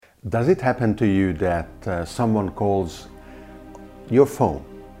Does it happen to you that someone calls your phone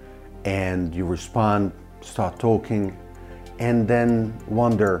and you respond, start talking, and then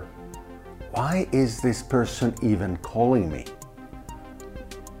wonder, why is this person even calling me?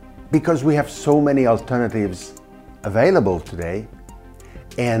 Because we have so many alternatives available today,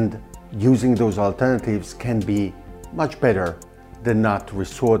 and using those alternatives can be much better than not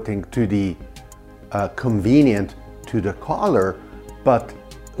resorting to the convenient to the caller, but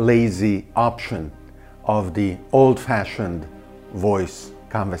lazy option of the old-fashioned voice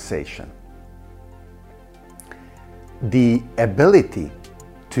conversation. The ability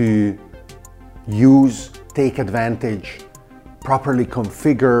to use, take advantage, properly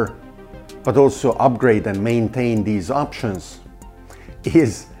configure, but also upgrade and maintain these options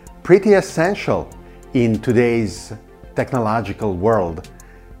is pretty essential in today's technological world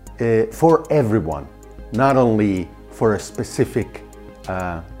for everyone, not only for a specific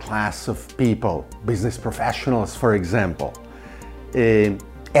class of people, business professionals, for example.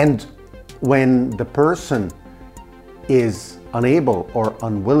 And when the person is unable or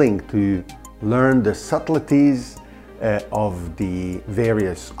unwilling to learn the subtleties of the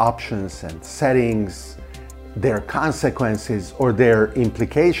various options and settings, their consequences or their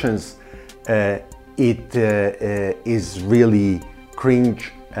implications, it is really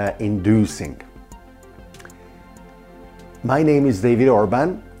cringe-inducing. My name is David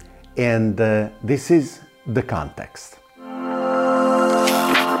Orban, and this is The Context.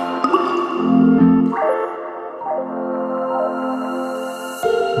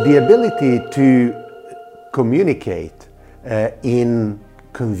 The ability to communicate in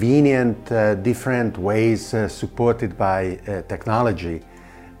convenient, different ways supported by technology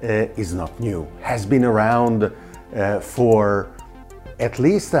is not new. Has been around for at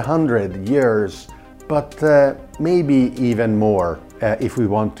least 100 years, but maybe even more if we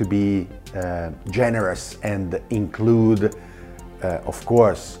want to be generous and include, of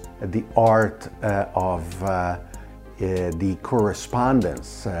course, the art of the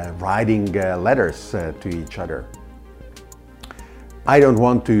correspondence, writing letters to each other. I don't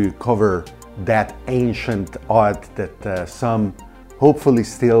want to cover that ancient art that some hopefully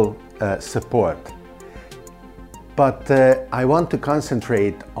still support. But I want to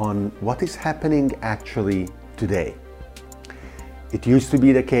concentrate on what is happening actually today. It used to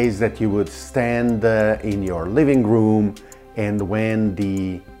be the case that you would stand in your living room, and when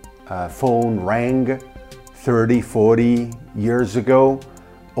the phone rang 30, 40 years ago,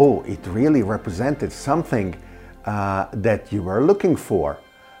 oh, it really represented something that you were looking for.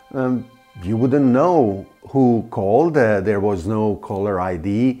 You wouldn't know who called, there was no caller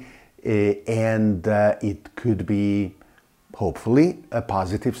ID, and it could be, hopefully, a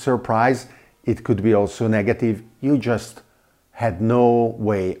positive surprise. It could be also negative. You just had no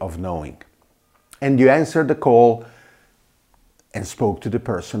way of knowing. And you answered the call and spoke to the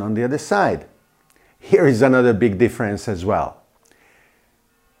person on the other side. Here is another big difference as well.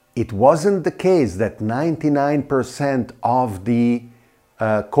 It wasn't the case that 99% of the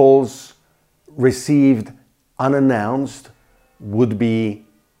calls received unannounced would be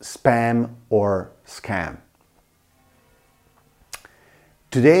spam or scam.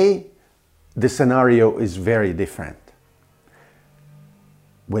 Today, the scenario is very different.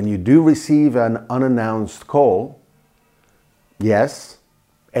 When you do receive an unannounced call, yes,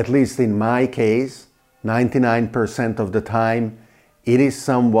 at least in my case, 99% of the time, it is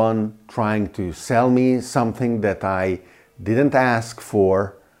someone trying to sell me something that I didn't ask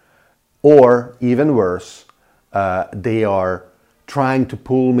for, or even worse, they are trying to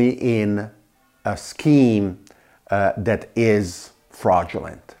pull me in a scheme that is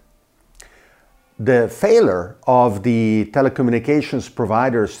fraudulent. The failure of the telecommunications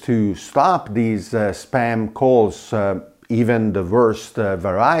providers to stop these spam calls, even the worst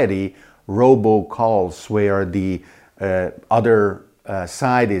variety, robocalls, where the other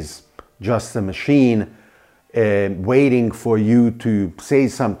side is just a machine waiting for you to say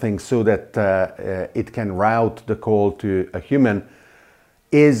something so that it can route the call to a human,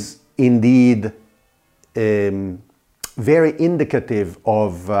 is indeed very indicative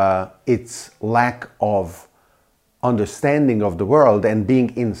of its lack of understanding of the world and being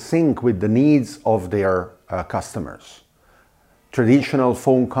in sync with the needs of their customers. Traditional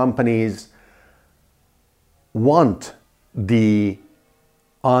phone companies want the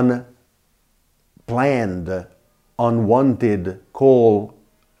unplanned, unwanted call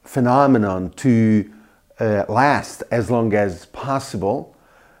phenomenon to last as long as possible,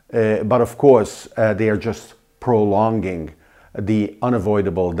 but of course they are just prolonging the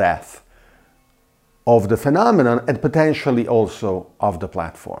unavoidable death of the phenomenon and potentially also of the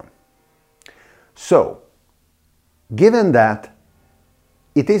platform. So, given that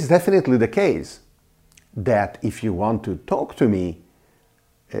it is definitely the case that if you want to talk to me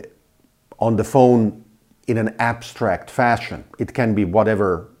on the phone in an abstract fashion, it can be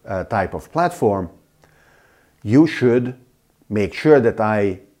whatever type of platform, you should make sure that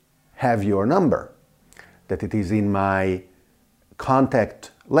I have your number, that it is in my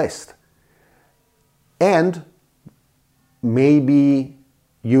contact list. And maybe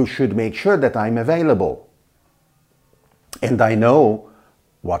you should make sure that I'm available and I know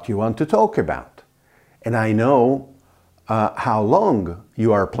what you want to talk about. And I know how long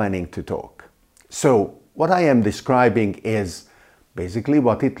you are planning to talk. So what I am describing is basically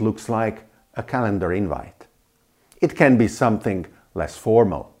what it looks like a calendar invite. It can be something less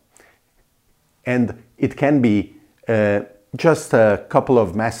formal. And it can be just a couple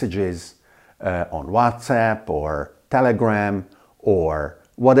of messages on WhatsApp or Telegram or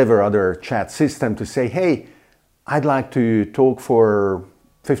whatever other chat system to say, hey, I'd like to talk for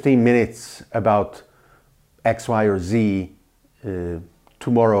 15 minutes about X, Y, or Z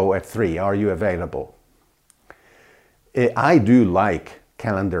tomorrow at 3. Are you available? I do like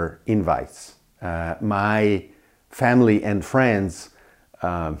calendar invites. My family and friends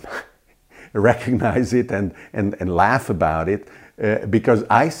recognize it and laugh about it because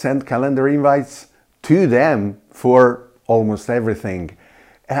I send calendar invites to them for almost everything.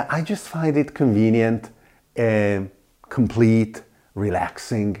 I just find it convenient, complete,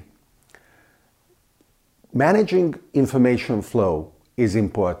 relaxing. Managing information flow is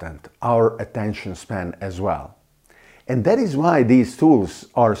important, our attention span as well. And that is why these tools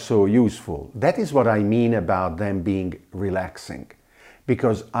are so useful. That is what I mean about them being relaxing.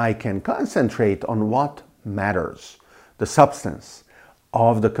 Because I can concentrate on what matters, the substance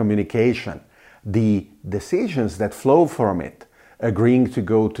of the communication, the decisions that flow from it, agreeing to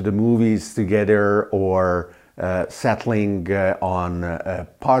go to the movies together or settling on a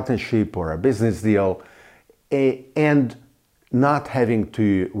partnership or a business deal, and not having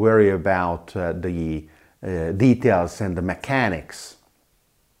to worry about the details and the mechanics.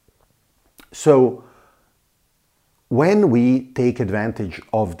 So when we take advantage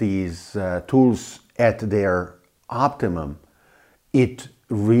of these tools at their optimum, it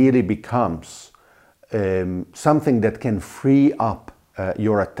really becomes something that can free up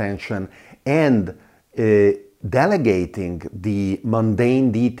your attention, and delegating the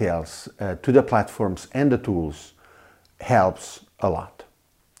mundane details to the platforms and the tools helps a lot.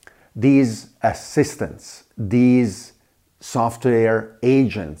 These assistants, these software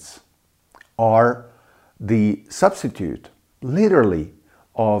agents are the substitute, literally,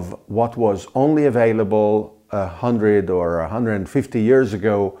 of what was only available 100 or 150 years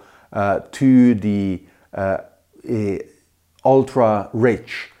ago to the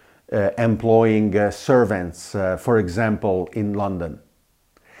ultra-rich employing servants, for example, in London.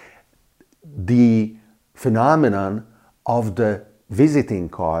 The phenomenon of the visiting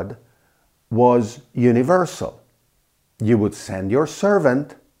card was universal. You would send your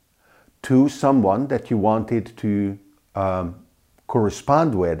servant to someone that you wanted to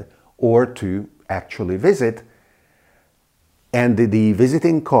correspond with or to actually visit, and the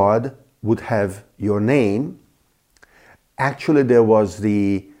visiting card would have your name. Actually, there was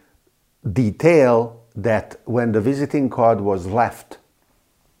the detail that when the visiting card was left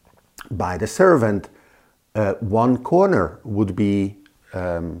by the servant, one corner would be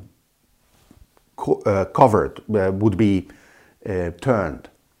covered, would be turned.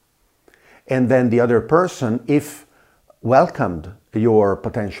 And then the other person, if welcomed your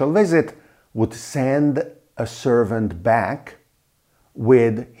potential visit, would send a servant back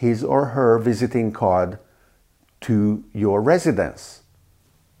with his or her visiting card to your residence.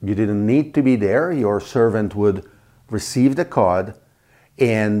 You didn't need to be there. Your servant would receive the card,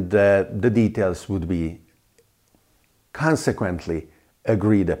 and the details would be consequently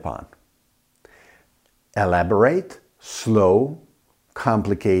agreed upon. Elaborate, slow,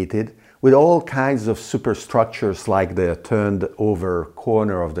 complicated, with all kinds of superstructures like the turned over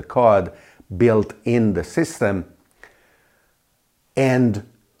corner of the card built in the system, and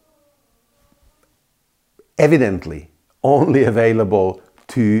evidently only available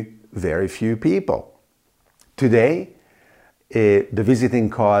to very few people. Today, the visiting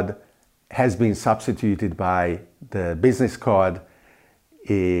card has been substituted by the business card.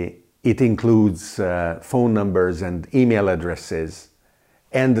 It includes phone numbers and email addresses,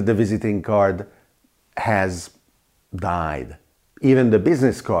 and the visiting card has died. Even the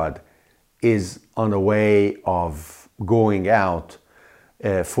business card is on a way of going out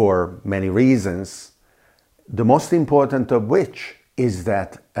for many reasons, the most important of which is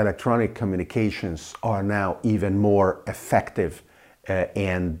that electronic communications are now even more effective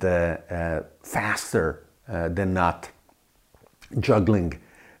and faster than not juggling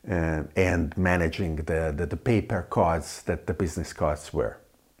and managing the paper cards that the business cards were.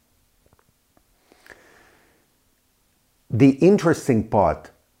 The interesting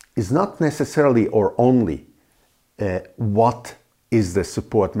part is not necessarily or only what is the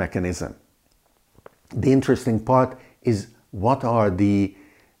support mechanism. The interesting part is what are the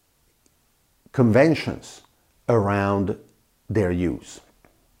conventions around their use.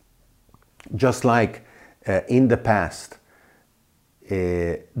 Just like in the past,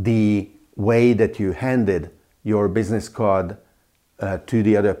 the way that you handed your business card to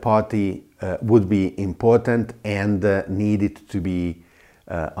the other party would be important and needed to be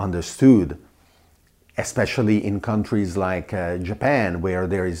understood, especially in countries like Japan, where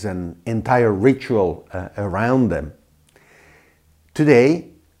there is an entire ritual around them. Today,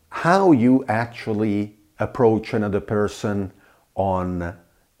 how you actually approach another person on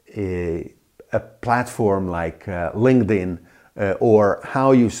a platform like LinkedIn, or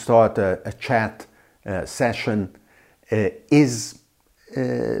how you start a chat session is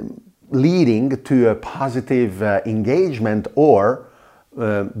leading to a positive engagement or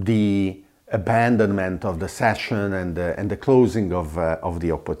the abandonment of the session and the closing of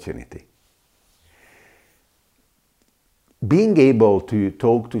the opportunity. Being able to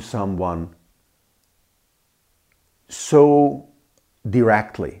talk to someone so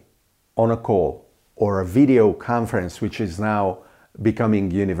directly on a call or a video conference, which is now becoming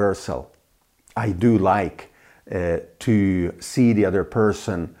universal. I do like to see the other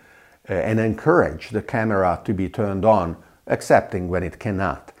person and encourage the camera to be turned on, excepting when it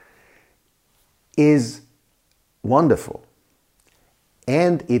cannot, is wonderful.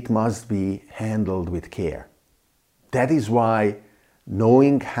 And it must be handled with care. That is why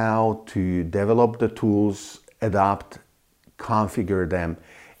knowing how to develop the tools, adapt, configure them,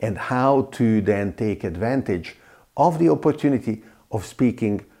 and how to then take advantage of the opportunity of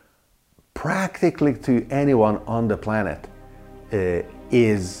speaking practically to anyone on the planet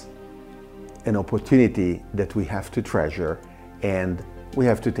is an opportunity that we have to treasure and we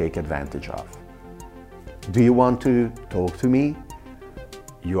have to take advantage of. Do you want to talk to me?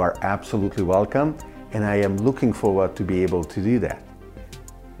 You are absolutely welcome, and I am looking forward to be able to do that.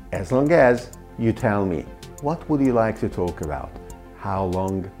 As long as you tell me, what would you like to talk about? How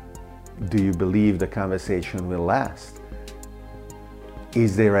long do you believe the conversation will last?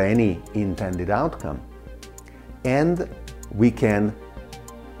 Is there any intended outcome? And we can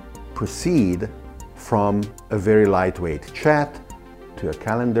proceed from a very lightweight chat to a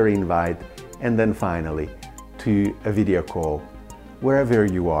calendar invite and then finally to a video call wherever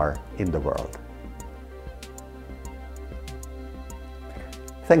you are in the world.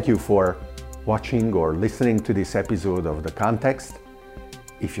 Thank you for watching or listening to this episode of The Context.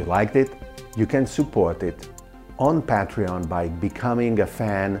 If you liked it, you can support it on Patreon by becoming a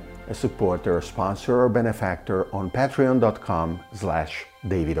fan, a supporter, a sponsor, or benefactor on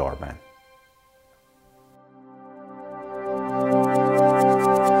patreon.com/David Orban.